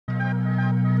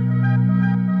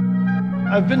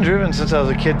I've been driven since I was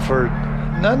a kid for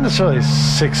not necessarily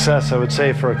success, I would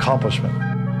say for accomplishment.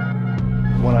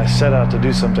 When I set out to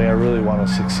do something, I really want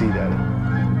to succeed at it.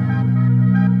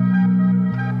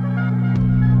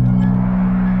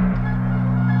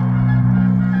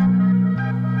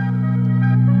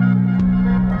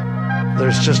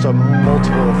 There's just a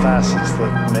multiple facets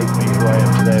that make me who I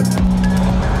am today.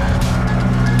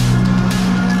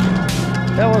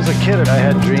 When I was a kid, I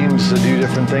had dreams to do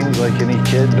different things like any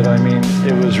kid, but I mean,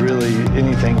 it was really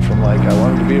anything from like, I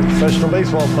wanted to be a professional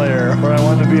baseball player, or I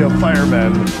wanted to be a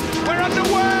fireman. We're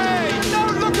underway! No,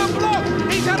 look and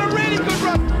block! He's had a really good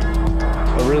run!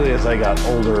 But really, as I got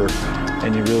older,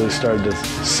 and you really started to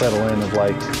settle in of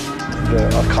like, the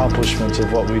accomplishments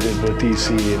of what we did with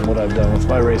DC and what I've done with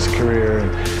my race career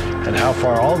and how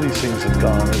far all these things have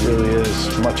gone, it really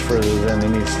is much further than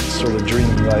any sort of dream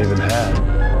that I even had.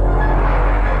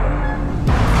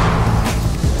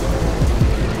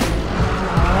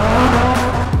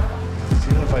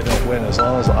 Even if I don't win, as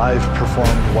long as I've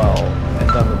performed well and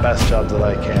done the best job that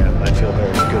I can, I feel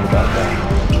very good about that.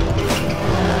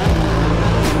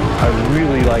 I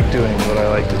really like doing what I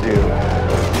like to do.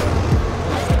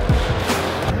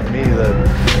 For me,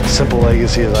 the simple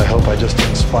legacy is I hope I just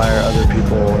inspire other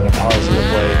people in a positive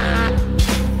way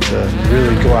to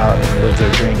really go out and live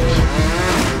their dreams.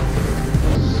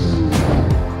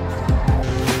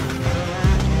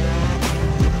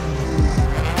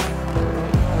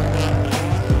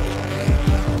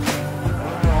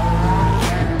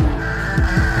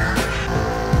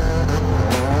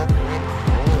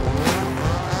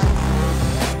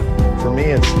 For me,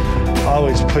 it's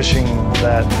always pushing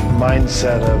that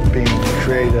mindset of being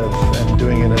creative and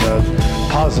doing it in a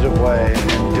positive way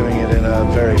and doing it in a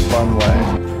very fun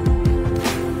way.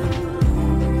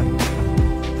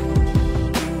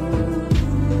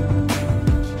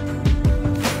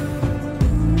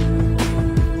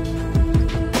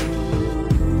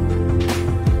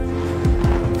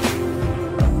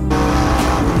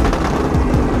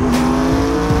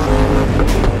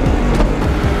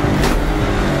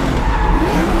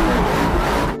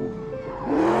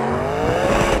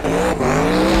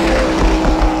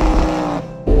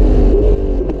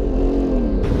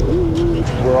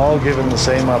 We're all given the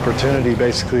same opportunity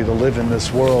basically to live in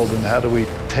this world, and how do we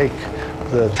take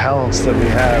the talents that we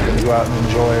have and go out and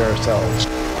enjoy ourselves.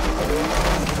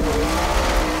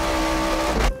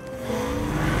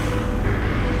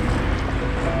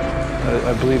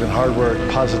 I believe in hard work,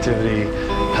 positivity,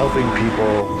 helping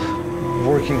people,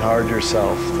 working hard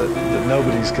yourself, that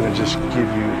nobody's going to just give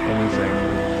you anything.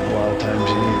 A lot of times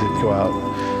you need to go out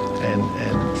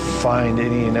and find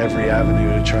any and every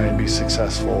avenue to try and be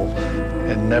successful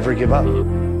and never give up.